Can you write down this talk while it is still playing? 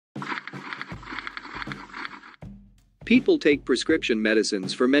People take prescription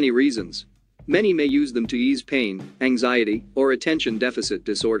medicines for many reasons. Many may use them to ease pain, anxiety, or attention deficit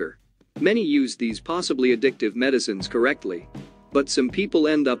disorder. Many use these possibly addictive medicines correctly. But some people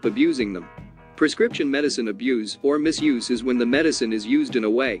end up abusing them. Prescription medicine abuse or misuse is when the medicine is used in a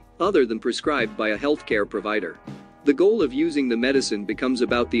way other than prescribed by a healthcare provider. The goal of using the medicine becomes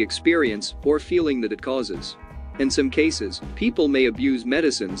about the experience or feeling that it causes. In some cases, people may abuse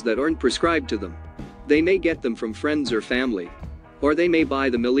medicines that aren't prescribed to them. They may get them from friends or family. Or they may buy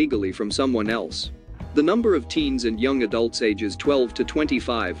them illegally from someone else. The number of teens and young adults ages 12 to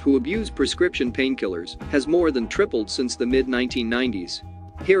 25 who abuse prescription painkillers has more than tripled since the mid-1990s.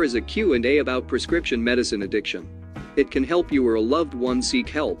 Here is a Q&A about prescription medicine addiction. It can help you or a loved one seek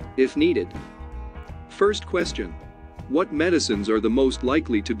help if needed. First question. What medicines are the most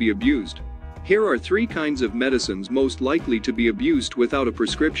likely to be abused? Here are 3 kinds of medicines most likely to be abused without a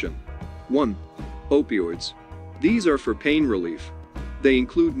prescription. 1. Opioids. These are for pain relief. They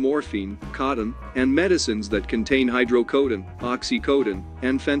include morphine, codeine, and medicines that contain hydrocodone, oxycodone,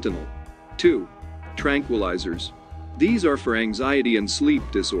 and fentanyl. 2. Tranquilizers. These are for anxiety and sleep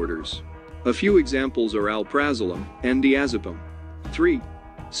disorders. A few examples are alprazolam and diazepam. 3.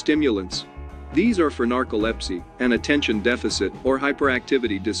 Stimulants. These are for narcolepsy and attention deficit or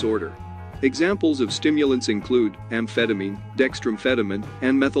hyperactivity disorder. Examples of stimulants include amphetamine, dextroamphetamine,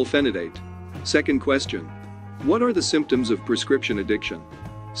 and methylphenidate. Second question. What are the symptoms of prescription addiction?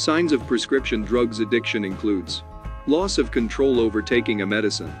 Signs of prescription drugs addiction includes loss of control over taking a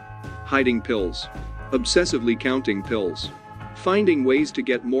medicine, hiding pills, obsessively counting pills, finding ways to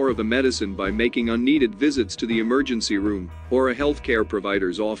get more of a medicine by making unneeded visits to the emergency room or a healthcare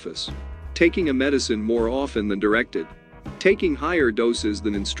provider's office, taking a medicine more often than directed, taking higher doses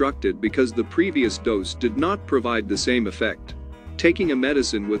than instructed because the previous dose did not provide the same effect, taking a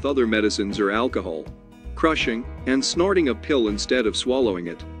medicine with other medicines or alcohol, crushing and snorting a pill instead of swallowing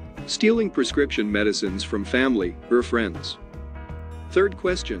it, stealing prescription medicines from family or friends. Third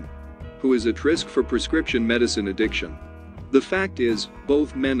question. Who is at risk for prescription medicine addiction? The fact is,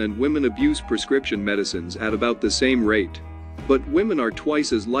 both men and women abuse prescription medicines at about the same rate. But women are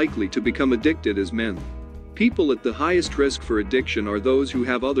twice as likely to become addicted as men. People at the highest risk for addiction are those who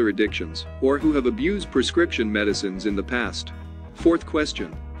have other addictions or who have abused prescription medicines in the past. Fourth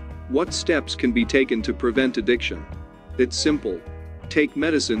question. What steps can be taken to prevent addiction? It's simple. Take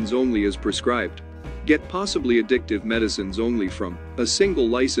medicines only as prescribed. Get possibly addictive medicines only from a single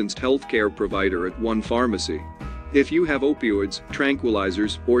licensed healthcare provider at one pharmacy. If you have opioids,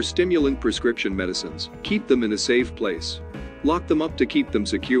 tranquilizers, or stimulant prescription medicines, keep them in a safe place. Lock them up to keep them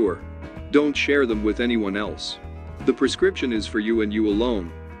secure. Don't share them with anyone else. The prescription is for you and you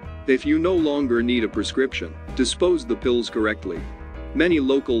alone. If you no longer need a prescription, dispose the pills correctly. Many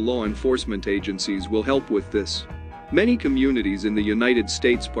local law enforcement agencies will help with this. Many communities in the United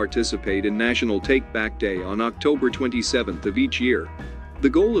States participate in National Take Back Day on October 27th of each year. The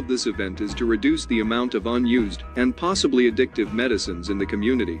goal of this event is to reduce the amount of unused and possibly addictive medicines in the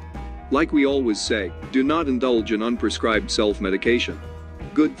community. Like we always say, do not indulge in unprescribed self-medication.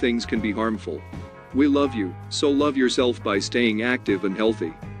 Good things can be harmful. We love you, so love yourself by staying active and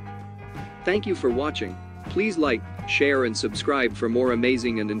healthy. Thank you for watching. Please like, share and subscribe for more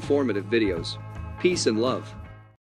amazing and informative videos. Peace and love.